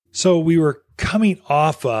So we were coming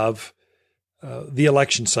off of the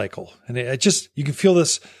election cycle, and you can feel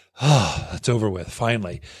this, it's over with,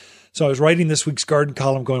 finally. So I was writing this week's garden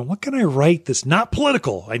column going, what can I write that's not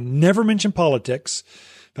political? I never mention politics.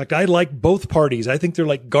 In fact, I like both parties. I think they're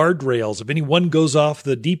like guardrails. If any one goes off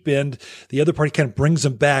the deep end, the other party kind of brings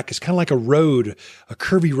them back. It's kind of like a road, a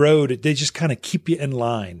curvy road. They just kind of keep you in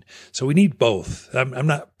line. So we need both. I'm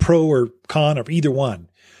not pro or con of either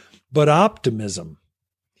one. But optimism.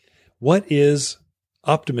 What is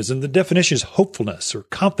optimism? The definition is hopefulness or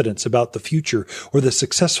confidence about the future or the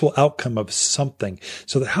successful outcome of something.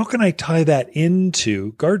 So how can I tie that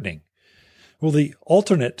into gardening? Well, the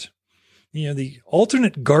alternate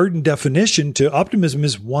garden definition to optimism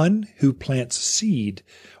is one who plants seed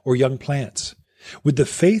or young plants with the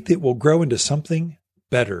faith it will grow into something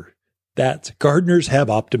better. That gardeners have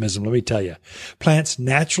optimism, let me tell you. Plants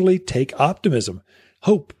naturally take optimism,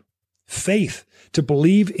 hope, faith, to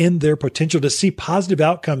believe in their potential, to see positive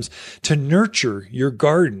outcomes, to nurture your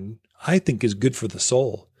garden, I think is good for the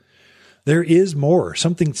soul. There is more,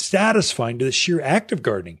 something satisfying to the sheer act of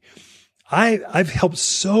gardening. I've helped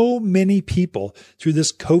so many people through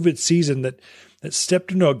this COVID season that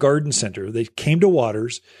stepped into a garden center. They came to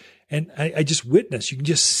Waters, and I just witnessed. You can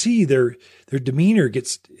just see their demeanor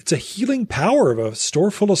it's a healing power of a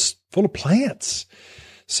store full of plants.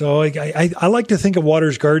 So I like to think of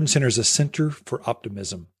Waters Garden Center as a center for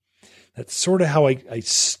optimism. That's sort of how I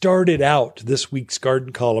started out this week's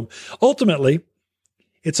garden column. Ultimately,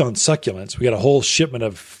 it's on succulents. We got a whole shipment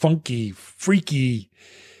of funky, freaky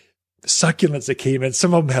succulents that came in.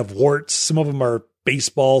 Some of them have warts. Some of them are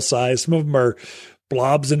baseball size. Some of them are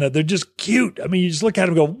blobs in it. They're just cute. I mean, you just look at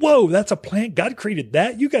them and go, whoa, that's a plant. God created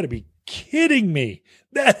that? You got to be kidding me.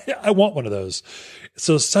 I want one of those.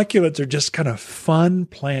 So succulents are just kind of fun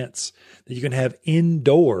plants that you can have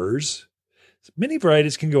indoors. Many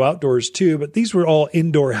varieties can go outdoors too, but these were all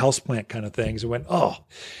indoor houseplant kind of things. I went, oh,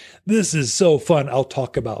 this is so fun. I'll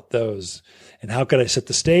talk about those. And how could I set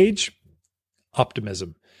the stage?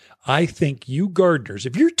 Optimism. I think you gardeners,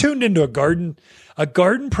 if you're tuned into a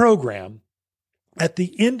garden program at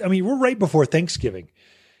the end, I mean, we're right before Thanksgiving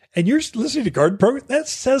and you're listening to garden program, that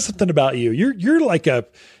says something about you. You're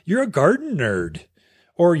a garden nerd,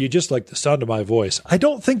 or you just like the sound of my voice. I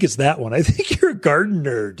don't think it's that one. I think you're a garden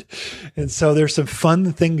nerd. And so there's some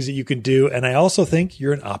fun things that you can do. And I also think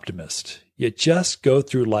you're an optimist. You just go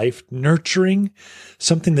through life nurturing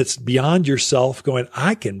something that's beyond yourself, going,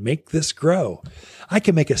 I can make this grow. I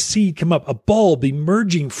can make a seed come up, a bulb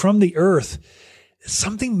emerging from the earth. There's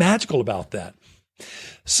something magical about that.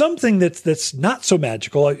 Something that's not so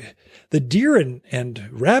magical. The deer and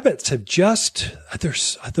rabbits have they're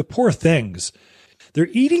the poor things. They're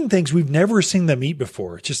eating things we've never seen them eat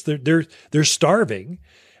before. It's just they're starving.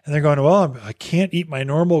 And they're going, well, I can't eat my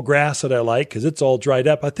normal grass that I like because it's all dried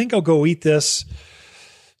up. I think I'll go eat this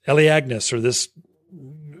Elaeagnus or this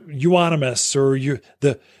Euonymus or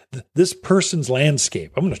this person's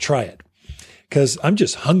landscape. I'm going to try it because I'm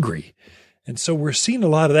just hungry. And so we're seeing a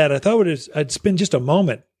lot of that. I thought I'd spend just a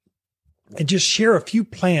moment and just share a few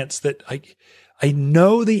plants that I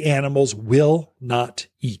know the animals will not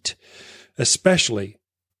eat, especially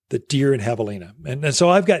the deer and javelina. And so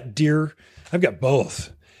I've got deer, I've got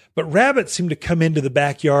both. But rabbits seem to come into the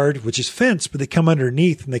backyard, which is fenced, but they come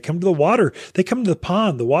underneath and they come to the water. They come to the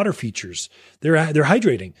pond, the water features. They're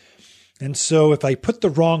hydrating. And so if I put the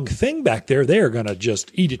wrong thing back there, they are going to just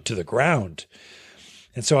eat it to the ground.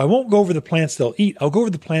 And so I won't go over the plants they'll eat. I'll go over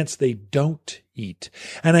the plants they don't eat.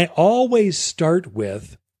 And I always start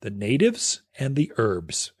with the natives and the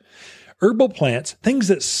herbs. Herbal plants, things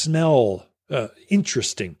that smell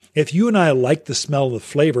interesting. If you and I like the smell and the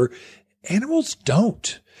flavor, animals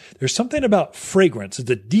don't. There's something about fragrance,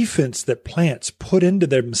 the defense that plants put into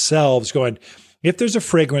themselves going, if there's a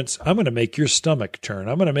fragrance, I'm going to make your stomach turn.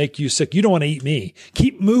 I'm going to make you sick. You don't want to eat me.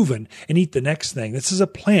 Keep moving and eat the next thing. This is a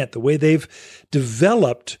plant, the way they've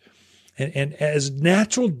developed and as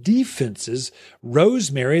natural defenses,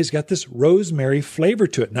 rosemary has got this rosemary flavor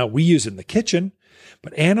to it. Now, we use it in the kitchen,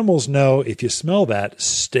 but animals know if you smell that,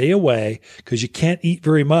 stay away because you can't eat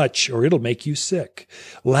very much or it'll make you sick.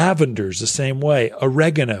 Lavender's the same way.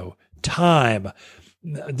 Oregano, thyme.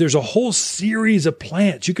 There's a whole series of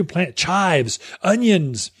plants. You can plant chives,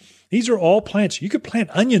 onions. These are all plants. You could plant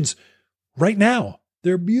onions right now.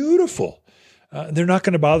 They're beautiful. They're not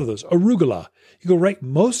going to bother those. Arugula. You go right.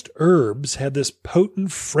 Most herbs have this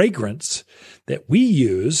potent fragrance that we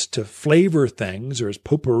use to flavor things or as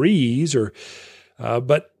potpourris or,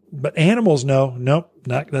 but animals know, nope,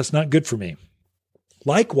 that's not good for me.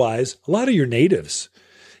 Likewise, a lot of your natives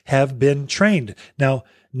have been trained. Now,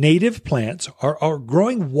 native plants are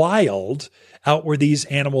growing wild out where these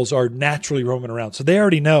animals are naturally roaming around. So they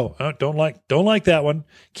already know, oh, don't like that one.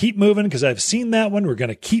 Keep moving because I've seen that one. We're going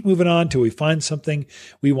to keep moving on till we find something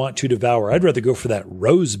we want to devour. I'd rather go for that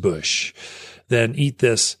rose bush than eat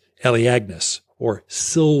this Elaeagnus or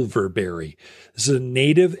silverberry. This is a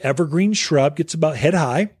native evergreen shrub, gets about head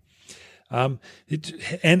high,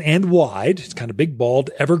 and wide. It's kind of big,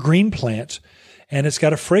 bald, evergreen plant, and it's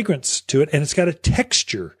got a fragrance to it, and it's got a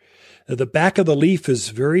texture. The back of the leaf is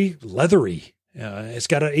very leathery. It's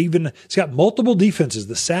got multiple defenses.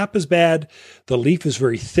 The sap is bad. The leaf is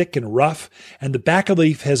very thick and rough, and the back of the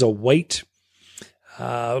leaf has a white,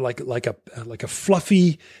 like a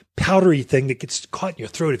fluffy, powdery thing that gets caught in your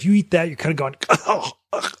throat. If you eat that, you're kind of going, oh,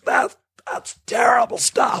 that's terrible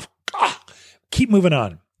stuff. Keep moving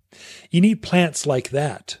on. You need plants like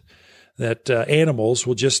that animals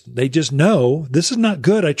will just know this is not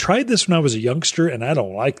good. I tried this when I was a youngster and I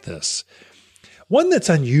don't like this. One that's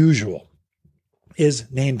unusual is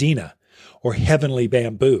Nandina or heavenly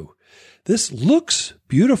bamboo. This looks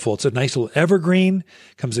beautiful. It's a nice little evergreen,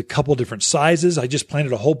 comes a couple different sizes. I just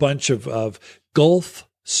planted a whole bunch of Gulf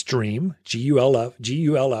Stream,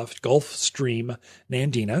 Gulf, Gulf Stream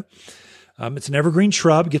Nandina. It's an evergreen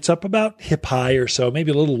shrub, gets up about hip high or so, maybe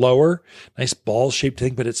a little lower, nice ball-shaped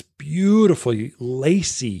thing, but it's beautifully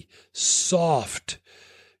lacy, soft,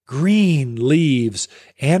 green leaves.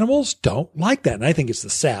 Animals don't like that, and I think it's the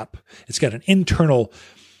sap. It's got an internal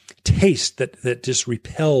taste that just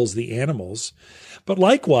repels the animals. But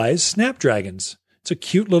likewise, snapdragons. It's a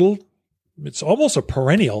cute little, it's almost a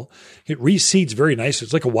perennial. It reseeds very nice.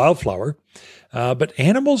 It's like a wildflower. But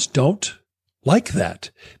animals don't like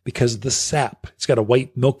that because of the sap. It's got a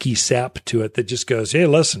white milky sap to it that just goes, hey,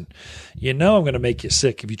 listen, I'm going to make you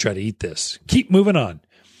sick if you try to eat this. Keep moving on.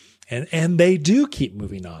 And they do keep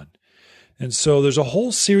moving on. And so there's a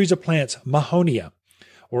whole series of plants, Mahonia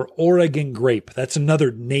or Oregon grape. That's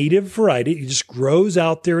another native variety. It just grows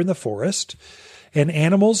out there in the forest. And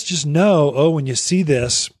animals just know, when you see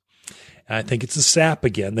this, I think it's the sap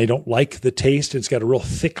again. They don't like the taste. It's got a real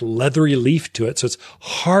thick, leathery leaf to it, so it's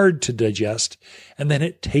hard to digest. And then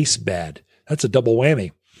it tastes bad. That's a double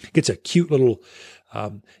whammy. It gets a cute little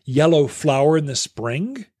yellow flower in the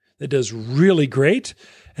spring that does really great.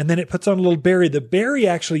 And then it puts on a little berry. The berry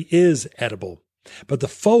actually is edible, but the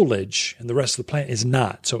foliage and the rest of the plant is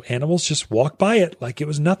not. So animals just walk by it like it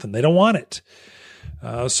was nothing. They don't want it.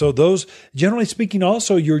 So those, generally speaking,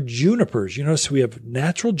 also your junipers. You notice we have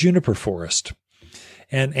natural juniper forest.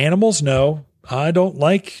 And animals know, I don't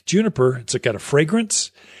like juniper. It's got a fragrance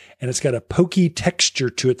and it's got a pokey texture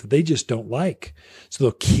to it that they just don't like. So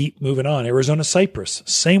they'll keep moving on. Arizona cypress,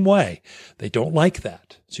 same way. They don't like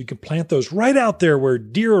that. So you can plant those right out there where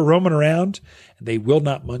deer are roaming around and they will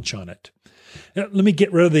not munch on it. Now, let me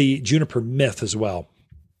get rid of the juniper myth as well.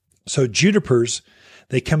 So junipers,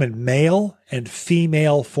 they come in male and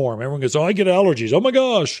female form. Everyone goes, I get allergies. Oh my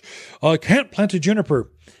gosh, I can't plant a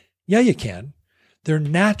juniper. Yeah, you can. They're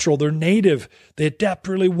natural. They're native. They adapt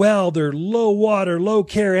really well. They're low water, low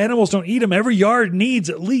care. Animals don't eat them. Every yard needs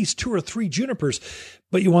at least 2 or 3 junipers.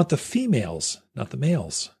 But you want the females, not the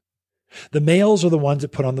males. The males are the ones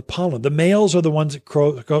that put on the pollen. The males are the ones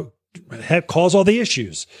that cause all the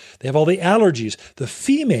issues. They have all the allergies. The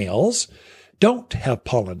females don't have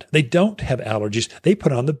pollen. They don't have allergies. They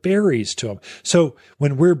put on the berries to them. So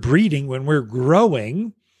when we're breeding, when we're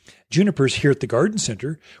growing junipers here at the garden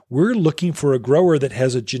center, we're looking for a grower that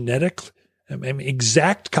has a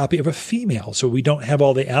exact copy of a female. So we don't have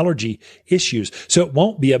all the allergy issues. So it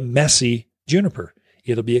won't be a messy juniper.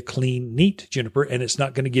 It'll be a clean, neat juniper, and it's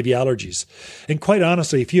not going to give you allergies. And quite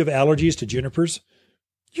honestly, if you have allergies to junipers,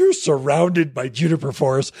 you're surrounded by juniper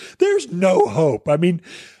forests. There's no hope. I mean,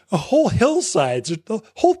 a whole hillside, the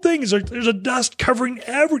whole thing is there's a dust covering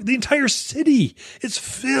the entire city. It's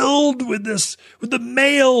filled with the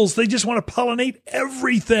males. They just want to pollinate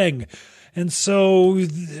everything. And so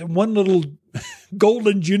one little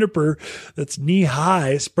golden juniper that's knee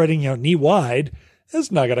high, spreading out knee wide,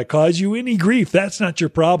 that's not going to cause you any grief. That's not your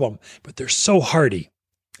problem. But they're so hardy.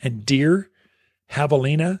 And deer,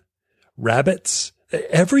 javelina, rabbits,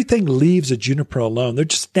 everything leaves a juniper alone. They're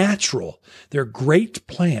just natural. They're great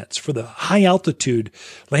plants for the high altitude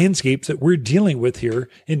landscapes that we're dealing with here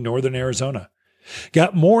in northern Arizona.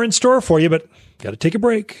 Got more in store for you, but got to take a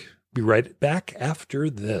break. Be right back after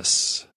this.